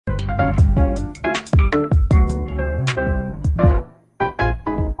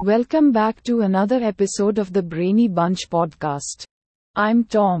Welcome back to another episode of the Brainy Bunch podcast. I'm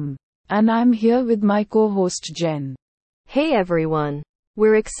Tom, and I'm here with my co-host Jen. Hey everyone.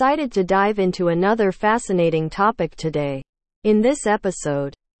 We're excited to dive into another fascinating topic today. In this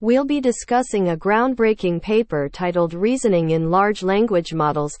episode, we'll be discussing a groundbreaking paper titled Reasoning in Large Language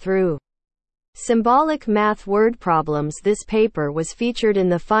Models Through Symbolic Math Word Problems. This paper was featured in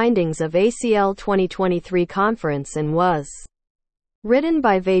the findings of ACL 2023 conference and was written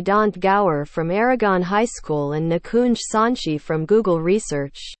by Vedant Gaur from Aragon High School and Nikunj Sanchi from Google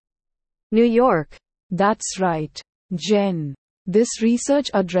Research, New York. That's right, Jen. This research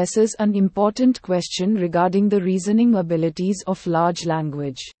addresses an important question regarding the reasoning abilities of large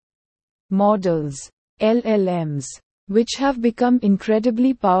language models, LLMs, which have become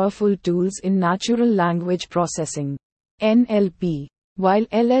incredibly powerful tools in natural language processing, NLP. While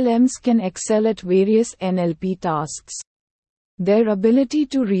LLMs can excel at various NLP tasks, their ability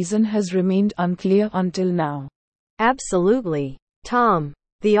to reason has remained unclear until now. Absolutely, Tom.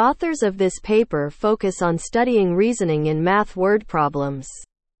 The authors of this paper focus on studying reasoning in math word problems,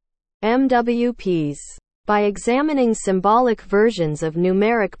 MWPs. By examining symbolic versions of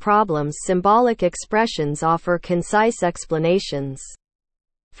numeric problems, symbolic expressions offer concise explanations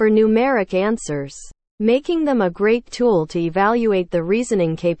for numeric answers, making them a great tool to evaluate the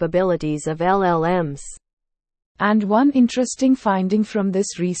reasoning capabilities of LLMs. And one interesting finding from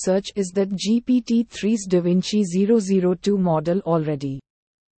this research is that GPT-3's DaVinci 002 model already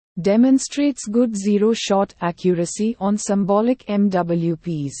demonstrates good zero-shot accuracy on symbolic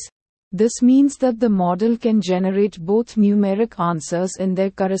MWPs. This means that the model can generate both numeric answers and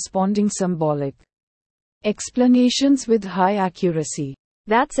their corresponding symbolic explanations with high accuracy.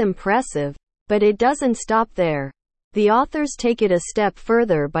 That's impressive, but it doesn't stop there. The authors take it a step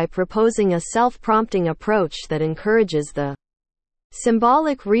further by proposing a self-prompting approach that encourages the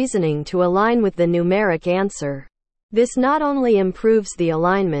symbolic reasoning to align with the numeric answer. This not only improves the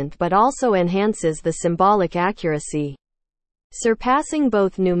alignment but also enhances the symbolic accuracy, surpassing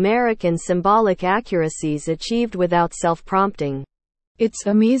both numeric and symbolic accuracies achieved without self-prompting. It's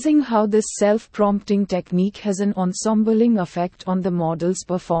amazing how this self-prompting technique has an ensembling effect on the model's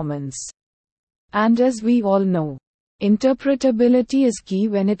performance. And as we all know, interpretability is key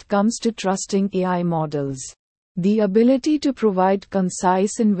when it comes to trusting AI models. The ability to provide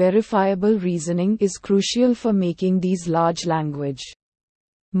concise and verifiable reasoning is crucial for making these large language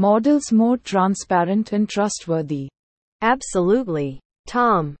models more transparent and trustworthy. Absolutely,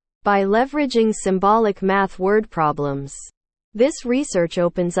 Tom. By leveraging symbolic math word problems, this research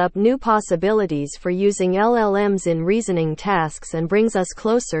opens up new possibilities for using LLMs in reasoning tasks and brings us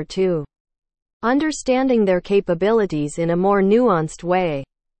closer to understanding their capabilities in a more nuanced way.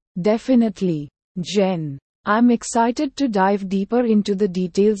 Definitely, Jen. I'm excited to dive deeper into the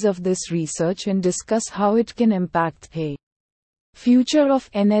details of this research and discuss how it can impact the future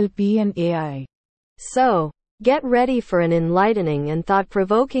of NLP and AI. So, get ready for an enlightening and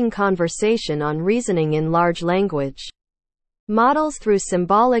thought-provoking conversation on reasoning in large language models through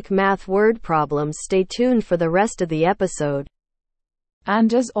symbolic math word problems. Stay tuned for the rest of the episode.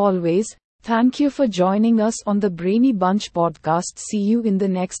 And as always, thank you for joining us on the Brainy Bunch podcast. See you in the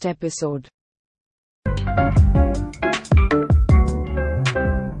next episode.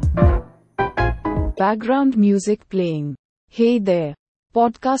 Background music playing. Hey there,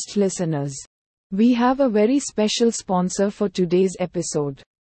 podcast listeners. We have a very special sponsor for today's episode.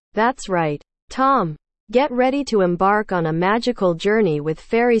 That's right, Tom. Get ready to embark on a magical journey with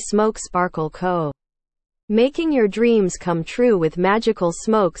Fairy Smoke Sparkle Co. Making your dreams come true with magical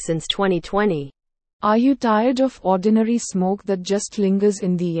smoke since 2020. Are you tired of ordinary smoke that just lingers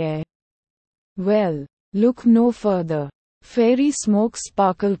in the air? Well, look no further. Fairy Smoke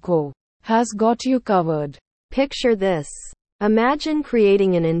Sparkle Co. has got you covered. Picture this. Imagine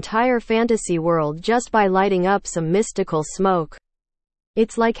creating an entire fantasy world just by lighting up some mystical smoke.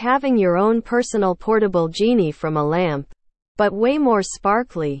 It's like having your own personal portable genie from a lamp, but way more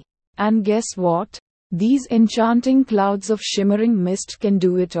sparkly. And guess what? These enchanting clouds of shimmering mist can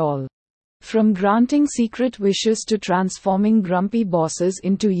do it all. From granting secret wishes to transforming grumpy bosses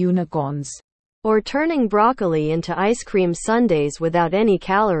into unicorns. Or turning broccoli into ice cream sundaes without any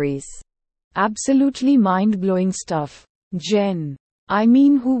calories. Absolutely mind-blowing stuff, Jen. I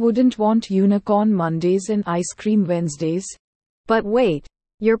mean, who wouldn't want unicorn Mondays and ice cream Wednesdays? But wait,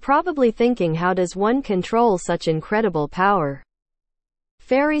 you're probably thinking, how does one control such incredible power?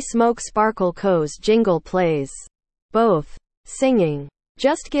 Fairy Smoke Sparkle Co.'s jingle plays. Both singing.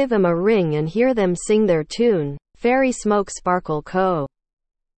 Just give them a ring and hear them sing their tune. Fairy Smoke Sparkle Co.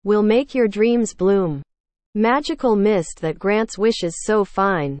 will make your dreams bloom. Magical mist that grants wishes so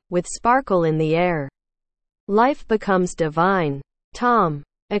fine, with sparkle in the air. Life becomes divine. Tom.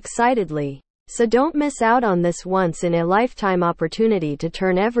 Excitedly. So don't miss out on this once-in-a-lifetime opportunity to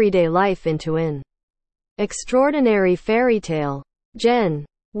turn everyday life into an extraordinary fairy tale. Jen.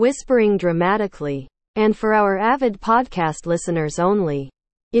 Whispering dramatically. And for our avid podcast listeners only.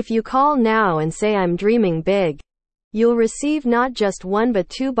 If you call now and say I'm dreaming big, you'll receive not just 1 but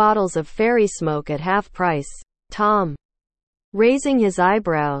 2 bottles of fairy smoke at half price. Tom. Raising his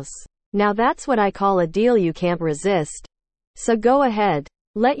eyebrows. Now that's what I call a deal you can't resist. So go ahead.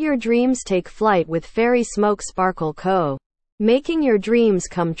 Let your dreams take flight with Fairy Smoke Sparkle Co. Making your dreams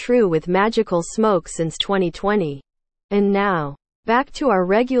come true with magical smoke since 2020. And now, back to our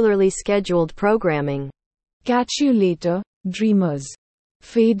regularly scheduled programming. Catch you later, dreamers.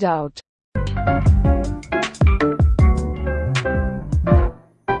 Fade out.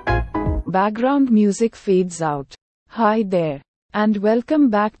 Background music fades out. Hi there, and welcome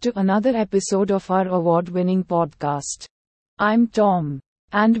back to another episode of our award-winning podcast. I'm Tom,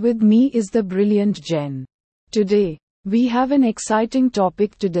 and with me is the brilliant Jen. Today, we have an exciting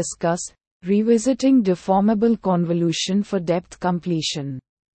topic to discuss: revisiting deformable convolution for depth completion.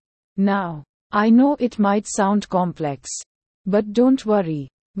 Now, I know it might sound complex, but don't worry,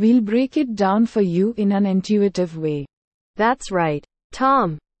 we'll break it down for you in an intuitive way. That's right,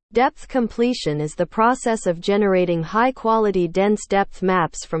 Tom. Depth completion is the process of generating high-quality dense depth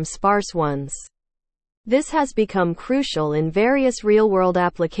maps from sparse ones. This has become crucial in various real-world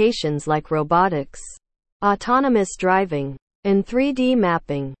applications like robotics, autonomous driving, and 3D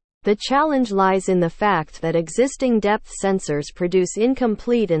mapping. The challenge lies in the fact that existing depth sensors produce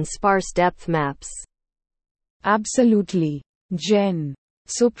incomplete and sparse depth maps. Absolutely, Jen.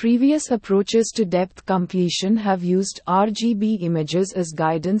 So previous approaches to depth completion have used RGB images as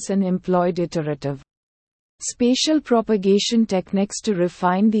guidance and employed iterative spatial propagation techniques to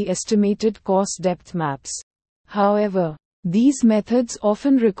refine the estimated coarse depth maps. However, these methods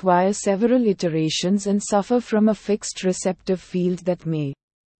often require several iterations and suffer from a fixed receptive field that may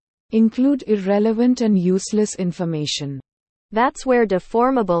include irrelevant and useless information. That's where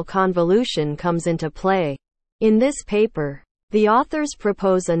deformable convolution comes into play. In this paper, the authors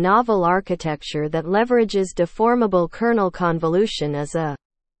propose a novel architecture that leverages deformable kernel convolution as a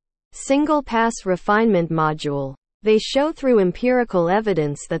single-pass refinement module. They show through empirical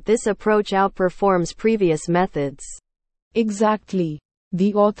evidence that this approach outperforms previous methods. Exactly.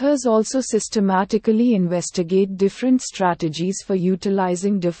 The authors also systematically investigate different strategies for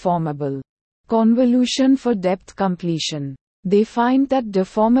utilizing deformable convolution for depth completion. They find that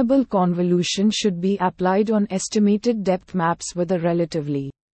deformable convolution should be applied on estimated depth maps with a relatively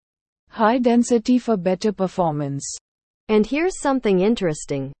high density for better performance. And here's something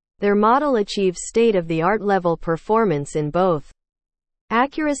interesting. Their model achieves state-of-the-art level performance in both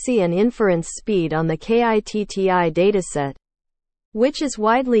accuracy and inference speed on the KITTI dataset, which is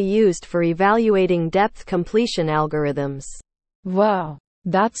widely used for evaluating depth completion algorithms. Wow,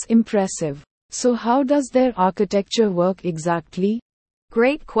 that's impressive. So how does their architecture work exactly?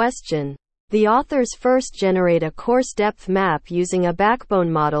 Great question. The authors first generate a coarse depth map using a backbone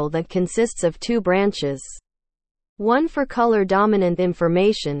model that consists of 2 branches. One for color-dominant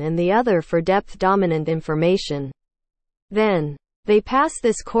information and the other for depth-dominant information. Then, they pass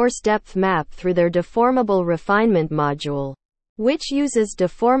this coarse depth map through their deformable refinement module, which uses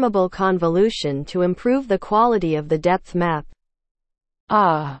deformable convolution to improve the quality of the depth map.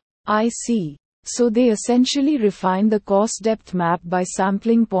 Ah, I see. So they essentially refine the coarse depth map by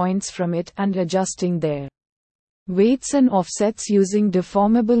sampling points from it and adjusting their weights and offsets using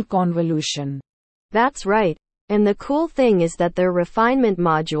deformable convolution. That's right. And the cool thing is that their refinement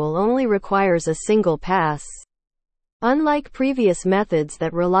module only requires a single pass. Unlike previous methods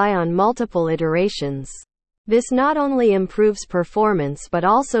that rely on multiple iterations. This not only improves performance but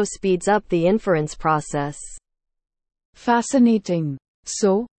also speeds up the inference process. Fascinating.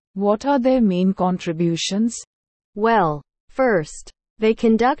 So, what are their main contributions? Well, first, they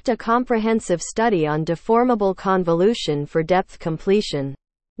conduct a comprehensive study on deformable convolution for depth completion,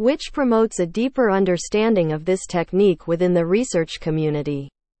 which promotes a deeper understanding of this technique within the research community.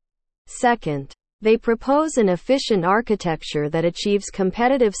 Second, they propose an efficient architecture that achieves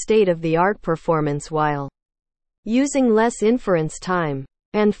competitive state-of-the-art performance while using less inference time.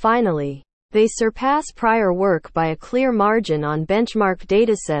 And finally, they surpass prior work by a clear margin on benchmark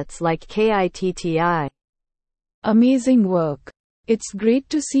datasets like KITTI. Amazing work. It's great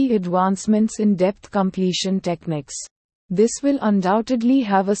to see advancements in depth completion techniques. This will undoubtedly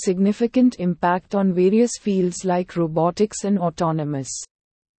have a significant impact on various fields like robotics and autonomous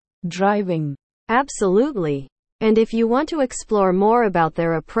driving. Absolutely. And if you want to explore more about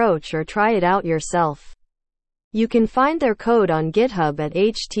their approach or try it out yourself, you can find their code on GitHub at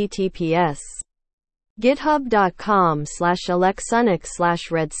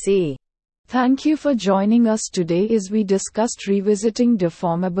https://github.com/alexsonic/redc. Thank you for joining us today as we discussed revisiting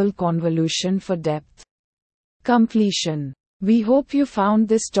deformable convolution for depth completion. We hope you found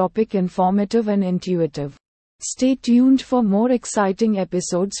this topic informative and intuitive. Stay tuned for more exciting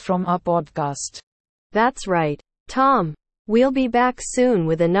episodes from our podcast. That's right, Tom. We'll be back soon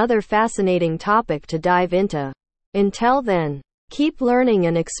with another fascinating topic to dive into. Until then, keep learning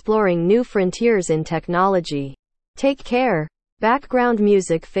and exploring new frontiers in technology. Take care. Background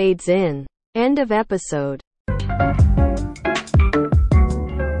music fades in. End of episode.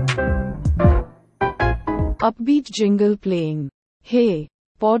 Upbeat jingle playing. Hey,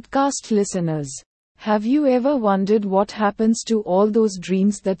 podcast listeners. Have you ever wondered what happens to all those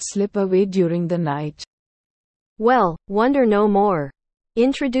dreams that slip away during the night? Well, wonder no more.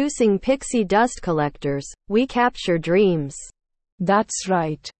 Introducing pixie dust collectors, we capture dreams. That's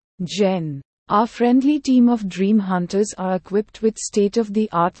right, Jen. Our friendly team of dream hunters are equipped with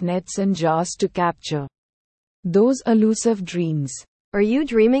state-of-the-art nets and jars to capture those elusive dreams. Are you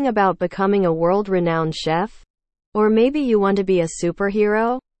dreaming about becoming a world-renowned chef? Or maybe you want to be a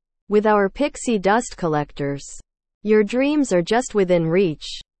superhero? With our pixie dust collectors, your dreams are just within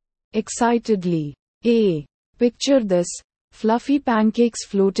reach. Excitedly. Picture this. Fluffy pancakes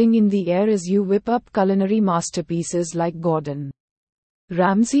floating in the air as you whip up culinary masterpieces like Gordon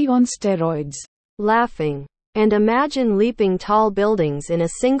Ramsay on steroids. Laughing. And imagine leaping tall buildings in a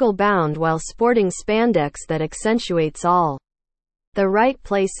single bound while sporting spandex that accentuates all the right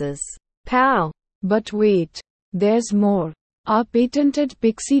places. Pow! But wait. There's more. Our patented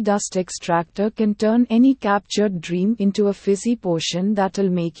pixie dust extractor can turn any captured dream into a fizzy potion that'll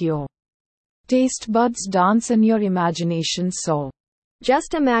make your taste buds dance and your imagination soar.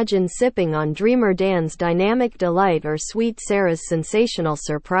 Just imagine sipping on Dreamer Dan's dynamic delight or Sweet Sarah's sensational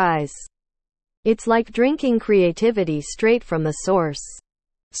surprise. It's like drinking creativity straight from the source.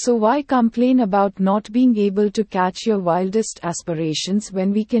 So why complain about not being able to catch your wildest aspirations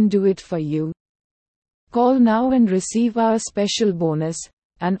when we can do it for you? Call now and receive our special bonus,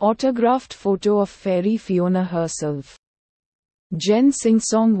 an autographed photo of Fairy Fiona herself. Jen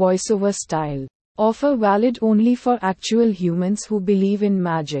sing-song voiceover style. Offer valid only for actual humans who believe in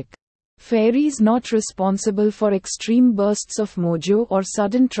magic. Fairies not responsible for extreme bursts of mojo or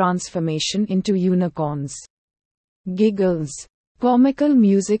sudden transformation into unicorns. Giggles. Comical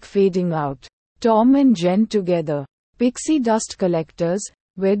music fading out. Tom and Jen together. Pixie dust collectors,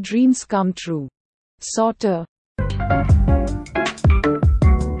 where dreams come true. Sorter.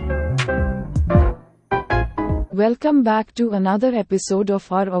 Welcome back to another episode of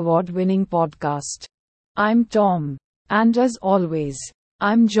our award-winning podcast. I'm Tom. And as always,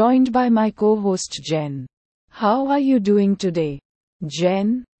 I'm joined by my co-host Jen. How are you doing today,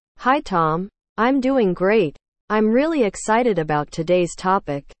 Jen? Hi Tom. I'm doing great. I'm really excited about today's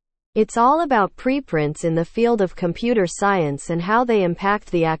topic. It's all about preprints in the field of computer science and how they impact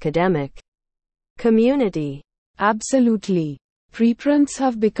the academic community. Absolutely. Preprints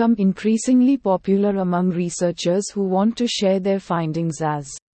have become increasingly popular among researchers who want to share their findings as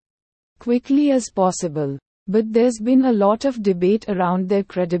quickly as possible. But there's been a lot of debate around their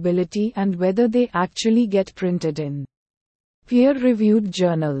credibility and whether they actually get printed in peer-reviewed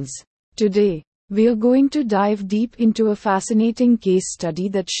journals. Today, we're going to dive deep into a fascinating case study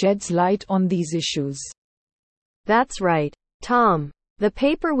that sheds light on these issues. That's right, Tom. The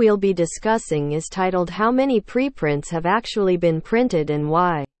paper we'll be discussing is titled How Many Preprints Have Actually Been Printed and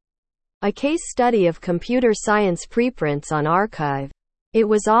Why? A case study of computer science preprints on arXiv. It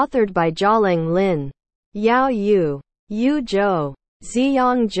was authored by Jialeng Lin, Yao Yu, Yu Zhou,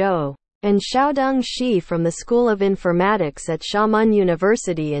 Ziyang Zhou, and Xiaodong Shi from the School of Informatics at Xiamen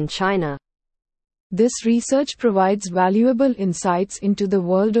University in China. This research provides valuable insights into the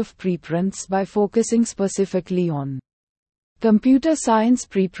world of preprints by focusing specifically on computer science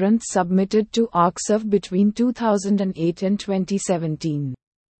preprints submitted to arXiv between 2008 and 2017.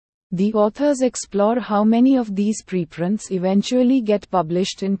 The authors explore how many of these preprints eventually get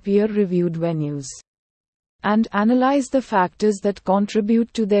published in peer-reviewed venues, and analyze the factors that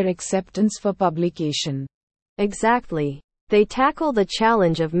contribute to their acceptance for publication. Exactly. They tackle the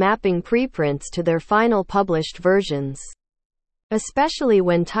challenge of mapping preprints to their final published versions, especially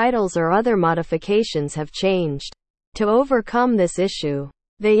when titles or other modifications have changed. To overcome this issue,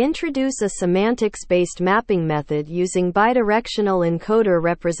 they introduce a semantics-based mapping method using bidirectional encoder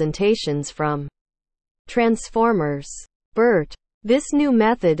representations from transformers. BERT. This new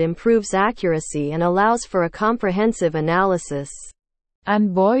method improves accuracy and allows for a comprehensive analysis.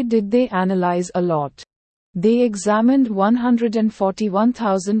 And boy did they analyze a lot. They examined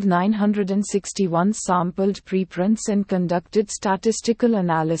 141,961 sampled preprints and conducted statistical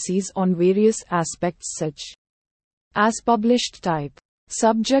analyses on various aspects such as published type,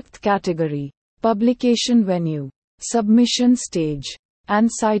 subject category, publication venue, submission stage, and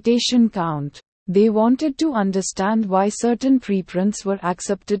citation count. They wanted to understand why certain preprints were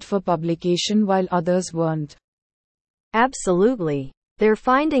accepted for publication while others weren't. Absolutely. Their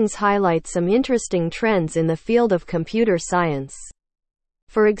findings highlight some interesting trends in the field of computer science.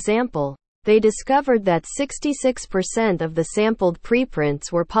 For example, they discovered that 66% of the sampled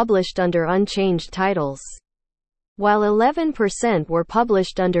preprints were published under unchanged titles, while 11% were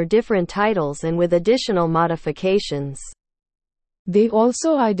published under different titles and with additional modifications. They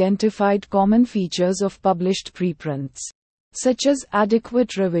also identified common features of published preprints, such as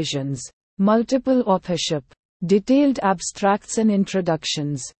adequate revisions, multiple authorship, detailed abstracts and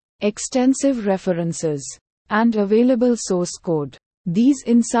introductions, extensive references, and available source code. These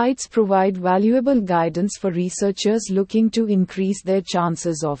insights provide valuable guidance for researchers looking to increase their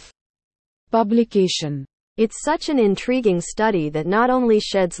chances of publication. It's such an intriguing study that not only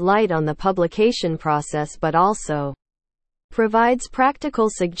sheds light on the publication process but also provides practical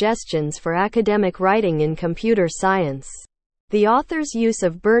suggestions for academic writing in computer science. The authors' use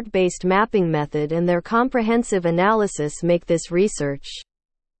of BERT-based mapping method and their comprehensive analysis make this research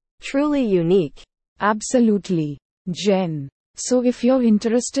truly unique. Absolutely, Jen. So if you're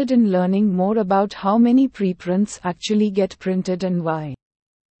interested in learning more about how many preprints actually get printed and why,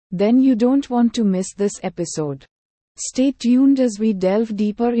 then you don't want to miss this episode. Stay tuned as we delve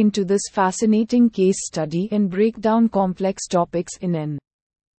deeper into this fascinating case study and break down complex topics in an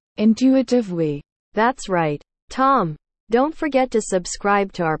intuitive way. That's right, Tom. Don't forget to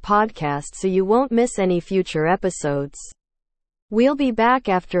subscribe to our podcast so you won't miss any future episodes. We'll be back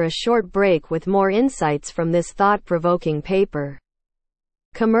after a short break with more insights from this thought-provoking paper.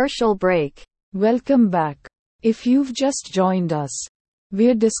 Commercial break. Welcome back. If you've just joined us,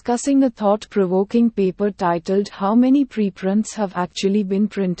 we're discussing a thought-provoking paper titled How Many Preprints Have Actually Been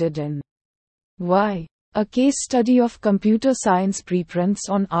Printed and Why? A case study of computer science preprints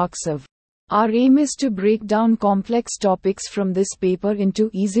on Arxiv. Our aim is to break down complex topics from this paper into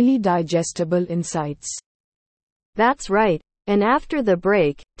easily digestible insights. That's right. And after the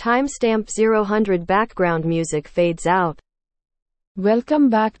break, timestamp 000 background music fades out. Welcome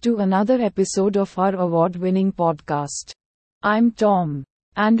back to another episode of our award-winning podcast. I'm Tom.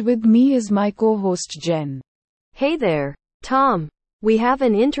 And with me is my co-host Jen. Hey there, Tom. We have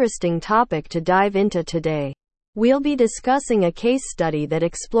an interesting topic to dive into today. We'll be discussing a case study that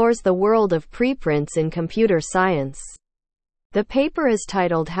explores the world of preprints in computer science. The paper is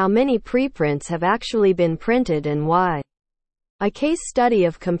titled How Many Preprints Have Actually Been Printed and Why? A case study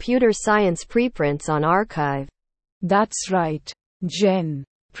of computer science preprints on Arxiv. That's right, Jen.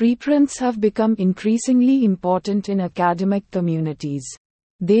 Preprints have become increasingly important in academic communities.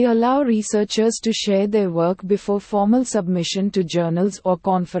 They allow researchers to share their work before formal submission to journals or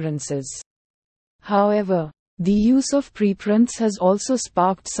conferences. However, the use of preprints has also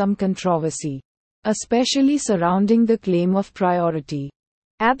sparked some controversy, especially surrounding the claim of priority.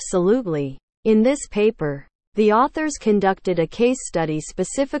 Absolutely. In this paper, the authors conducted a case study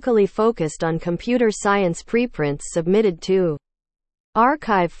specifically focused on computer science preprints submitted to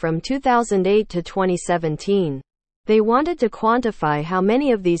Arxiv from 2008 to 2017. They wanted to quantify how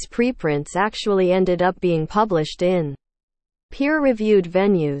many of these preprints actually ended up being published in peer-reviewed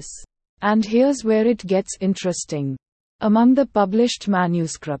venues. And here's where it gets interesting. Among the published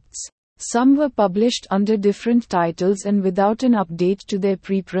manuscripts, some were published under different titles and without an update to their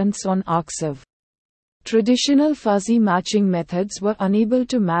preprints on Arxiv. Traditional fuzzy matching methods were unable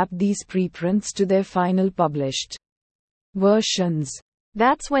to map these preprints to their final published versions.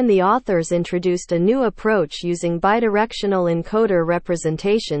 That's when the authors introduced a new approach using bidirectional encoder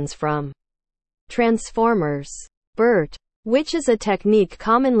representations from transformers, BERT, which is a technique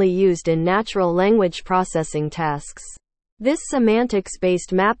commonly used in natural language processing tasks. This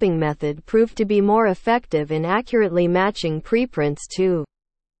semantics-based mapping method proved to be more effective in accurately matching preprints to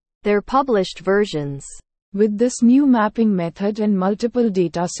their published versions. With this new mapping method and multiple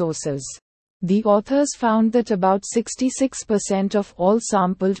data sources, the authors found that about 66% of all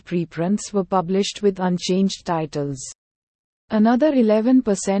sampled preprints were published with unchanged titles. Another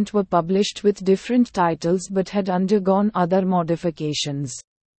 11% were published with different titles but had undergone other modifications.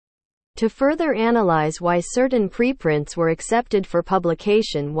 To further analyze why certain preprints were accepted for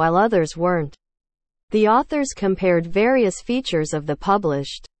publication while others weren't, The authors compared various features of the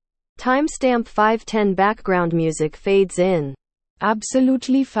published timestamp 5:10 background music fades in.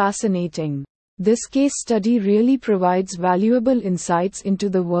 Absolutely fascinating. This case study really provides valuable insights into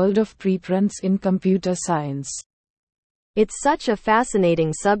the world of preprints in computer science. It's such a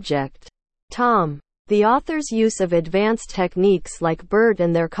fascinating subject, Tom. The author's use of advanced techniques like BERT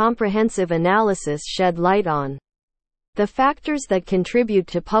and their comprehensive analysis shed light on the factors that contribute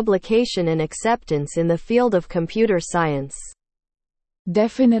to publication and acceptance in the field of computer science.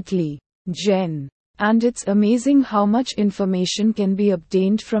 Definitely, Jen. And it's amazing how much information can be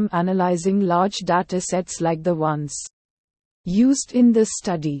obtained from analyzing large datasets like the ones used in this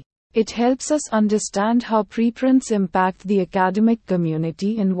study. It helps us understand how preprints impact the academic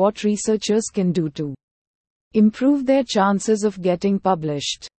community and what researchers can do to improve their chances of getting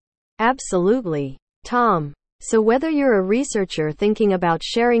published. Absolutely, Tom. So whether you're a researcher thinking about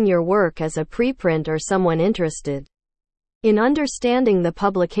sharing your work as a preprint or someone interested in understanding the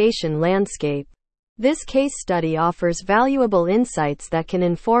publication landscape, this case study offers valuable insights that can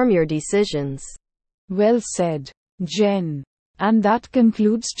inform your decisions. Well said, Jen. And that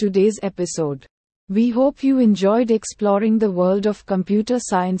concludes today's episode. We hope you enjoyed exploring the world of computer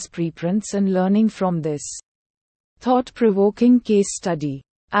science preprints and learning from this thought-provoking case study.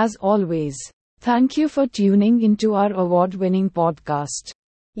 As always, thank you for tuning into our award-winning podcast.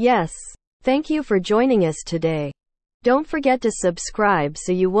 Yes, thank you for joining us today. Don't forget to subscribe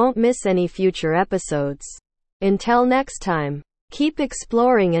so you won't miss any future episodes. Until next time, keep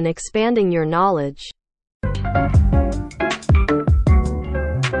exploring and expanding your knowledge.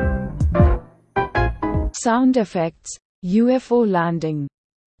 Sound effects, UFO landing.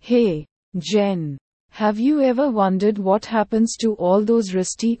 Hey, Jen. Have you ever wondered what happens to all those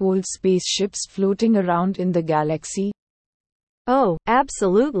rusty old spaceships floating around in the galaxy? Oh,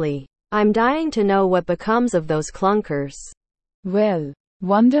 absolutely. I'm dying to know what becomes of those clunkers. Well,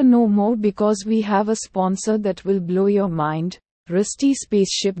 wonder no more because we have a sponsor that will blow your mind, Rusty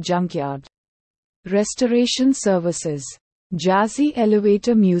Spaceship Junkyard Restoration Services. Jazzy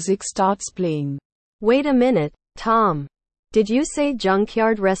elevator music starts playing. Wait a minute, Tom. Did you say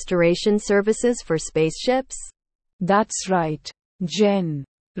junkyard restoration services for spaceships? That's right, Jen.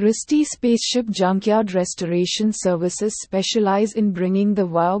 Rusty Spaceship Junkyard Restoration Services specialize in bringing the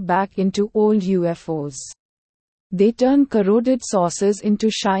wow back into old UFOs. They turn corroded saucers into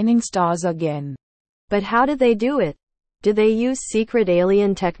shining stars again. But how do they do it? Do they use secret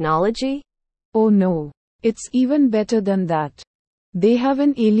alien technology? Oh no, it's even better than that. They have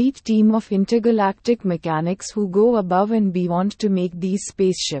an elite team of intergalactic mechanics who go above and beyond to make these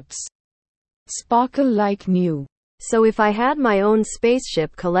spaceships sparkle like new. So if I had my own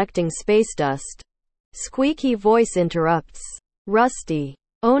spaceship collecting space dust. Squeaky voice interrupts. Rusty,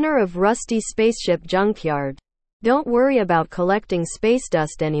 owner of Rusty Spaceship Junkyard. Don't worry about collecting space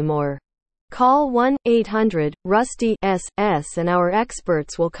dust anymore. Call 1-800-RUSTY-SS and our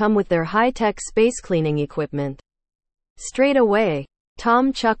experts will come with their high-tech space cleaning equipment. Straight away.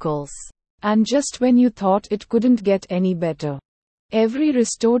 Tom chuckles. And just when you thought it couldn't get any better. Every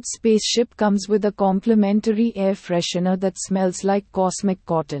restored spaceship comes with a complimentary air freshener that smells like cosmic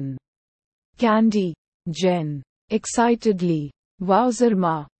cotton candy. Jen. Excitedly.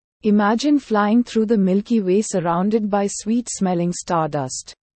 Wowzerma. Imagine flying through the Milky Way surrounded by sweet-smelling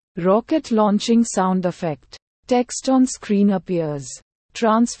stardust. Rocket launching sound effect. Text on screen appears.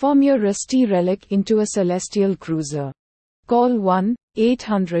 Transform your rusty relic into a celestial cruiser. Call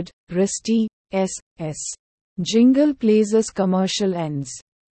 1-800-RUSTY-SS. Jingle plays as commercial ends.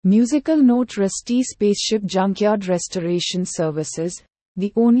 Musical note: Rusty Spaceship Junkyard Restoration Services,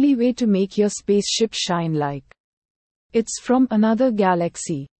 the only way to make your spaceship shine like it's from another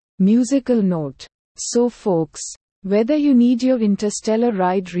galaxy. Musical note. So folks, whether you need your interstellar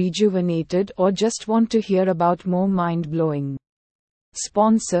ride rejuvenated or just want to hear about more mind-blowing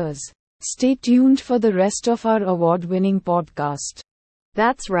sponsors, stay tuned for the rest of our award-winning podcast.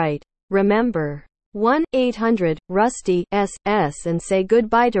 That's right. Remember, 1-800-RUSTY-SS and say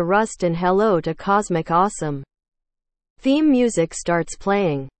goodbye to rust and hello to cosmic awesome. Theme music starts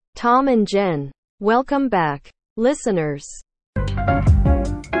playing. Tom and Jen, welcome back, listeners.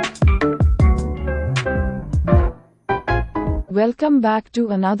 Welcome back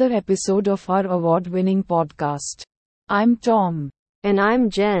to another episode of our award-winning podcast. I'm Tom. And I'm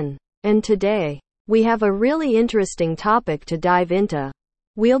Jen. And today, we have a really interesting topic to dive into.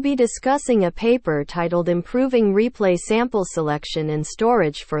 We'll be discussing a paper titled Improving Replay Sample Selection and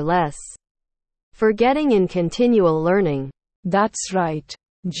Storage for Less Forgetting in Continual Learning. That's right,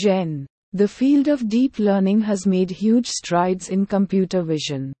 Jen. The field of deep learning has made huge strides in computer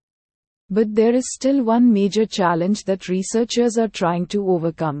vision. But there is still one major challenge that researchers are trying to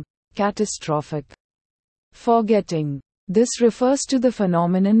overcome: catastrophic forgetting. This refers to the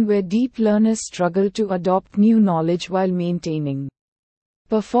phenomenon where deep learners struggle to adopt new knowledge while maintaining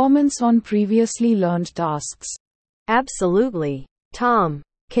performance on previously learned tasks. Absolutely, Tom.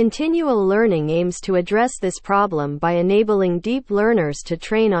 Continual learning aims to address this problem by enabling deep learners to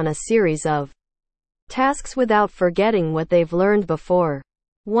train on a series of tasks without forgetting what they've learned before.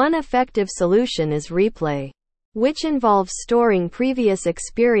 One effective solution is replay, which involves storing previous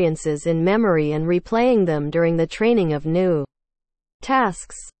experiences in memory and replaying them during the training of new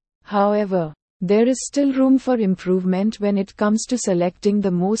tasks. However, there is still room for improvement when it comes to selecting the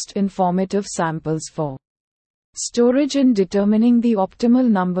most informative samples for storage and determining the optimal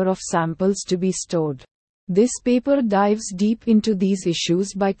number of samples to be stored. This paper dives deep into these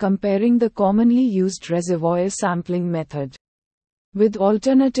issues by comparing the commonly used reservoir sampling method with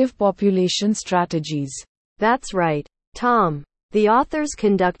alternative population strategies. That's right, Tom. The authors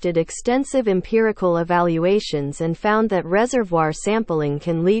conducted extensive empirical evaluations and found that reservoir sampling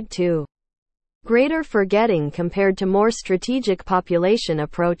can lead to greater forgetting compared to more strategic population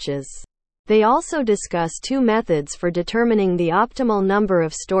approaches. They also discuss two methods for determining the optimal number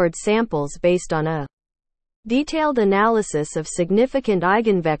of stored samples based on a detailed analysis of significant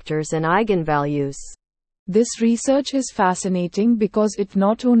eigenvectors and eigenvalues. This research is fascinating because it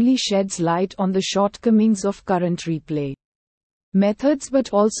not only sheds light on the shortcomings of current replay methods but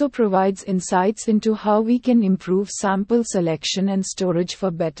also provides insights into how we can improve sample selection and storage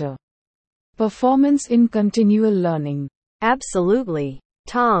for better performance in continual learning. Absolutely,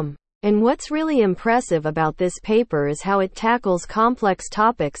 Tom. And what's really impressive about this paper is how it tackles complex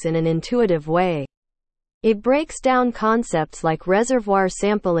topics in an intuitive way. It breaks down concepts like reservoir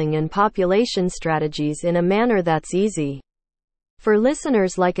sampling and population strategies in a manner that's easy for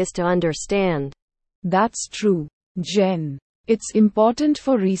listeners like us to understand. That's true, Jen. It's important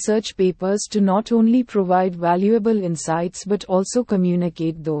for research papers to not only provide valuable insights but also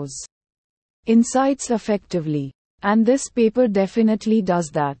communicate those insights effectively. And this paper definitely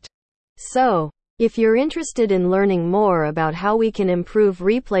does that. So, if you're interested in learning more about how we can improve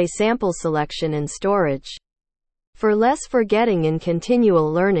replay sample selection and storage for less forgetting in continual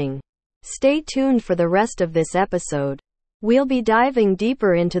learning, stay tuned for the rest of this episode. We'll be diving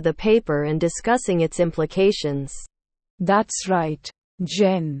deeper into the paper and discussing its implications. That's right,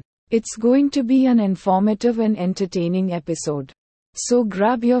 Jen. It's going to be an informative and entertaining episode. So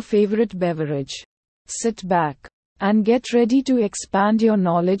grab your favorite beverage, sit back, and get ready to expand your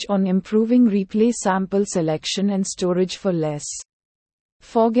knowledge on improving replay sample selection and storage for less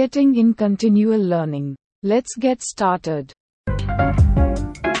forgetting in continual learning. Let's get started.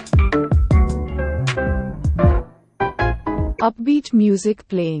 Upbeat music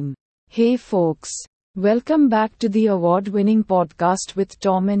playing. Hey folks, welcome back to the award-winning podcast with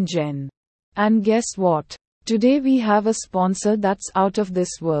Tom and Jen. And guess what? Today we have a sponsor that's out of this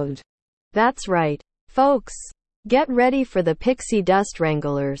world. That's right, folks. Get ready for the pixie dust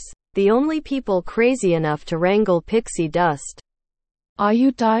wranglers, the only people crazy enough to wrangle pixie dust. Are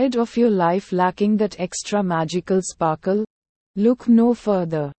you tired of your life lacking that extra magical sparkle? Look no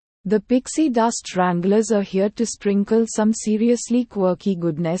further. The pixie dust wranglers are here to sprinkle some seriously quirky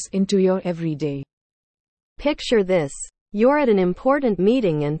goodness into your everyday. Picture this. You're at an important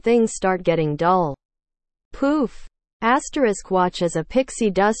meeting and things start getting dull. Poof! Asterisk, watch as a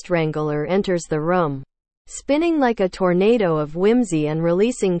pixie dust wrangler enters the room, spinning like a tornado of whimsy and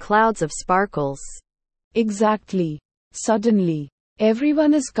releasing clouds of sparkles. Exactly. Suddenly,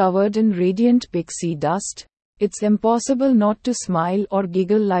 everyone is covered in radiant pixie dust. It's impossible not to smile or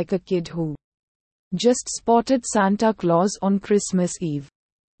giggle like a kid who just spotted Santa Claus on Christmas Eve.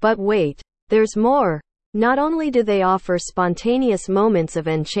 But wait, there's more. Not only do they offer spontaneous moments of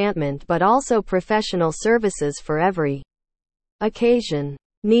enchantment but also professional services for every occasion.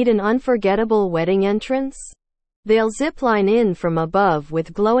 Need an unforgettable wedding entrance? They'll zipline in from above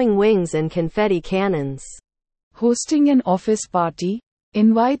with glowing wings and confetti cannons. Hosting an office party?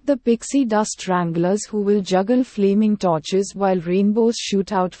 Invite the pixie dust wranglers who will juggle flaming torches while rainbows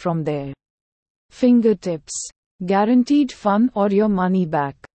shoot out from their fingertips. Guaranteed fun or your money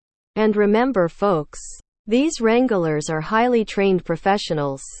back. And remember folks, these wranglers are highly trained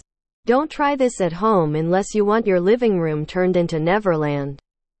professionals. Don't try this at home unless you want your living room turned into Neverland.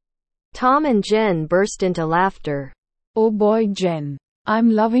 Tom and Jen burst into laughter. Oh boy, Jen. I'm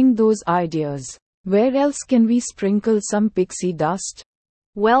loving those ideas. Where else can we sprinkle some pixie dust?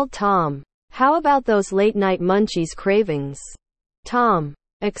 Well, Tom, how about those late-night munchies cravings? Tom,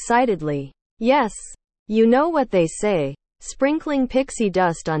 excitedly. Yes. You know what they say. Sprinkling pixie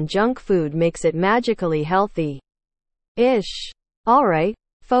dust on junk food makes it magically healthy-ish. Alright,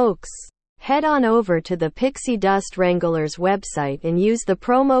 folks. Head on over to the Pixie Dust Wranglers website and use the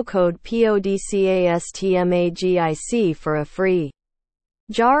promo code PODCASTMAGIC for a free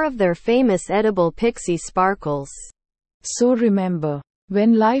jar of their famous edible pixie sparkles. So remember,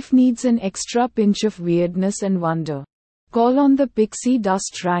 when life needs an extra pinch of weirdness and wonder, call on the Pixie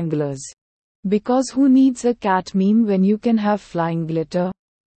Dust Wranglers. Because who needs a cat meme when you can have flying glitter?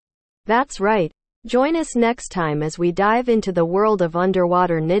 That's right. Join us next time as we dive into the world of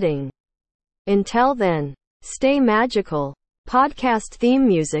underwater knitting. Until then, stay magical. Podcast theme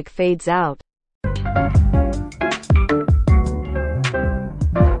music fades out.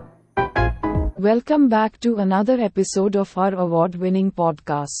 Welcome back to another episode of our award-winning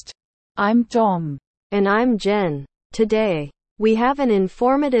podcast. I'm Tom. And I'm Jen. Today, we have an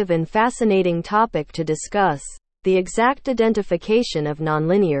informative and fascinating topic to discuss: the exact identification of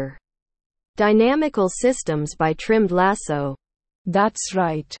nonlinear dynamical systems by trimmed lasso. That's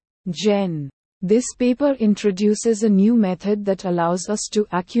right, Jen. This paper introduces a new method that allows us to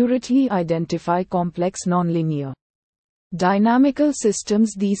accurately identify complex nonlinear dynamical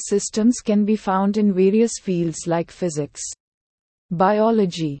systems. These systems can be found in various fields like physics,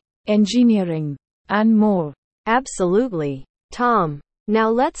 biology, engineering, and more. Absolutely, Tom. Now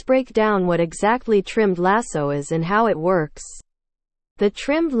let's break down what exactly trimmed lasso is and how it works. The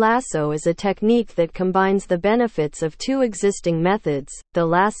trimmed lasso is a technique that combines the benefits of two existing methods, the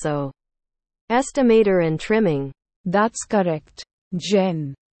lasso estimator and trimming. That's correct,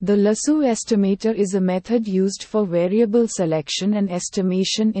 Jen. The lasso estimator is a method used for variable selection and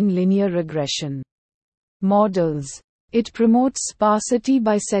estimation in linear regression models. It promotes sparsity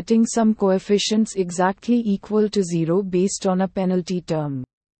by setting some coefficients exactly equal to 0 based on a penalty term.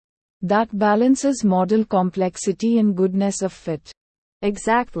 That balances model complexity and goodness of fit.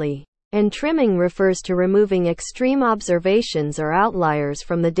 Exactly. And trimming refers to removing extreme observations or outliers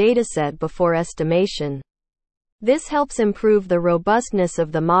from the dataset before estimation. This helps improve the robustness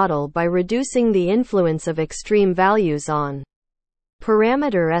of the model by reducing the influence of extreme values on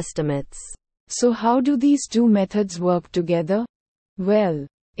parameter estimates. So how do these two methods work together? Well,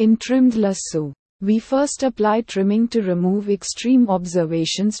 in trimmed lasso, we first apply trimming to remove extreme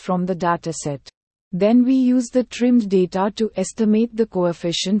observations from the dataset. Then we use the trimmed data to estimate the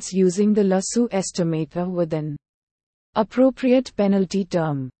coefficients using the lasso estimator with an appropriate penalty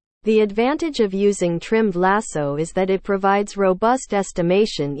term. The advantage of using trimmed lasso is that it provides robust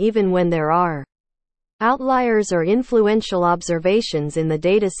estimation even when there are outliers or influential observations in the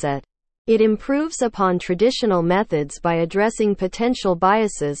dataset. It improves upon traditional methods by addressing potential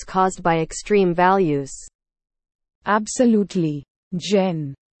biases caused by extreme values. Absolutely,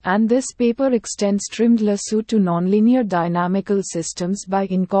 Jen. And this paper extends trimmed lasso to nonlinear dynamical systems by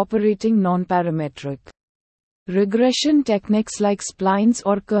incorporating non-parametric regression techniques like splines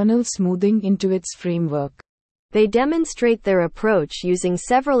or kernel smoothing into its framework. They demonstrate their approach using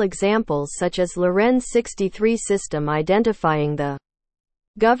several examples such as Lorenz 63 system identifying the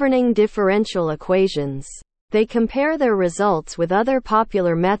governing differential equations. They compare their results with other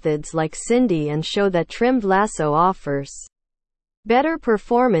popular methods like Cindy and show that trimmed lasso offers better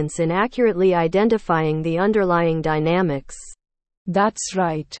performance in accurately identifying the underlying dynamics. That's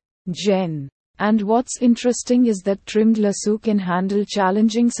right, Jen. And what's interesting is that trimmed lasso can handle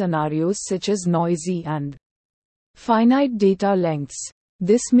challenging scenarios such as noisy and finite data lengths.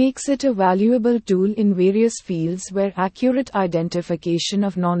 This makes it a valuable tool in various fields where accurate identification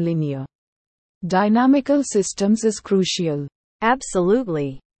of nonlinear dynamical systems is crucial.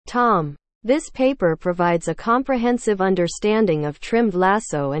 Absolutely, Tom. This paper provides a comprehensive understanding of trimmed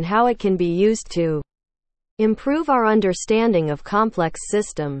lasso and how it can be used to improve our understanding of complex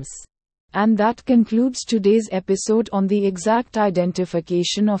systems. And that concludes today's episode on the exact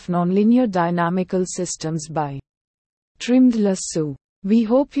identification of nonlinear dynamical systems by trimmed lasso. We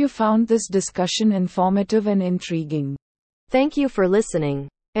hope you found this discussion informative and intriguing. Thank you for listening.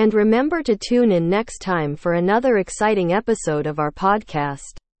 And remember to tune in next time for another exciting episode of our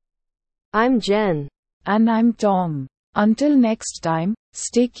podcast. I'm Jen. And I'm Tom. Until next time,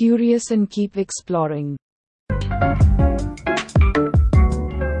 stay curious and keep exploring.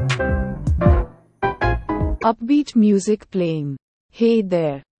 Upbeat music playing. Hey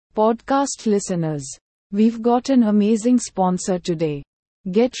there, podcast listeners. We've got an amazing sponsor today.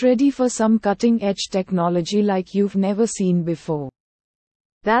 Get ready for some cutting-edge technology like you've never seen before.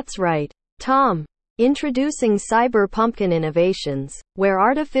 That's right, Tom. Introducing Cyber Pumpkin Innovations, where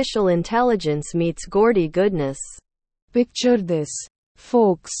artificial intelligence meets Gordy goodness. Picture this,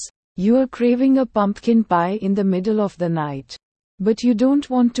 folks. You are craving a pumpkin pie in the middle of the night. But you don't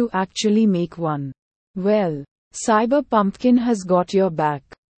want to actually make one. Well, Cyber Pumpkin has got your back.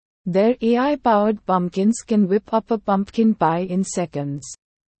 Their AI-powered pumpkins can whip up a pumpkin pie in seconds.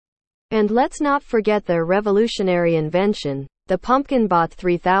 And let's not forget their revolutionary invention, the PumpkinBot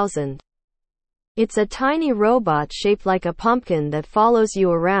 3000. It's a tiny robot shaped like a pumpkin that follows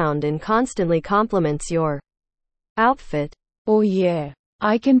you around and constantly compliments your outfit. Oh yeah.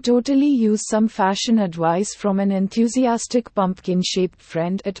 I can totally use some fashion advice from an enthusiastic pumpkin-shaped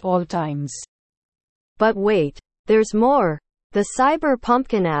friend at all times. But wait, there's more. The Cyber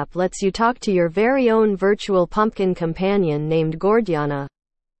Pumpkin app lets you talk to your very own virtual pumpkin companion named Gordiana.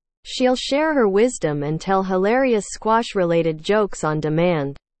 She'll share her wisdom and tell hilarious squash-related jokes on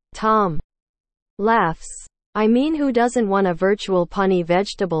demand. Tom laughs. I mean, who doesn't want a virtual punny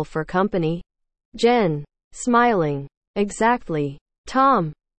vegetable for company? Jen, smiling. Exactly.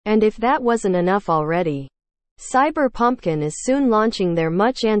 Tom. And if that wasn't enough already, Cyber Pumpkin is soon launching their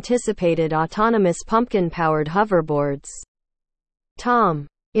much-anticipated autonomous pumpkin-powered hoverboards. Tom.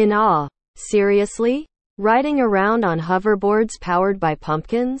 In awe. Seriously? Riding around on hoverboards powered by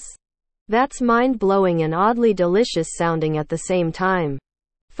pumpkins? That's mind-blowing and oddly delicious sounding at the same time.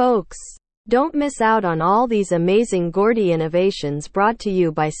 Folks, don't miss out on all these amazing Gordy innovations brought to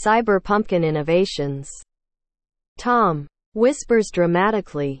you by Cyber Pumpkin Innovations. Tom whispers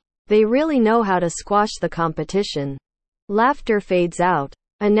dramatically. They really know how to squash the competition. Laughter fades out.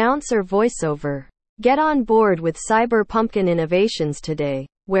 Announcer voiceover. Get on board with Cyber Pumpkin Innovations today,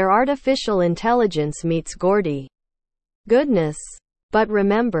 where artificial intelligence meets Gordy goodness. But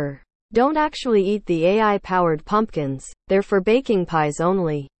remember, don't actually eat the AI-powered pumpkins, they're for baking pies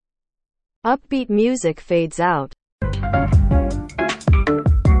only. Upbeat music fades out.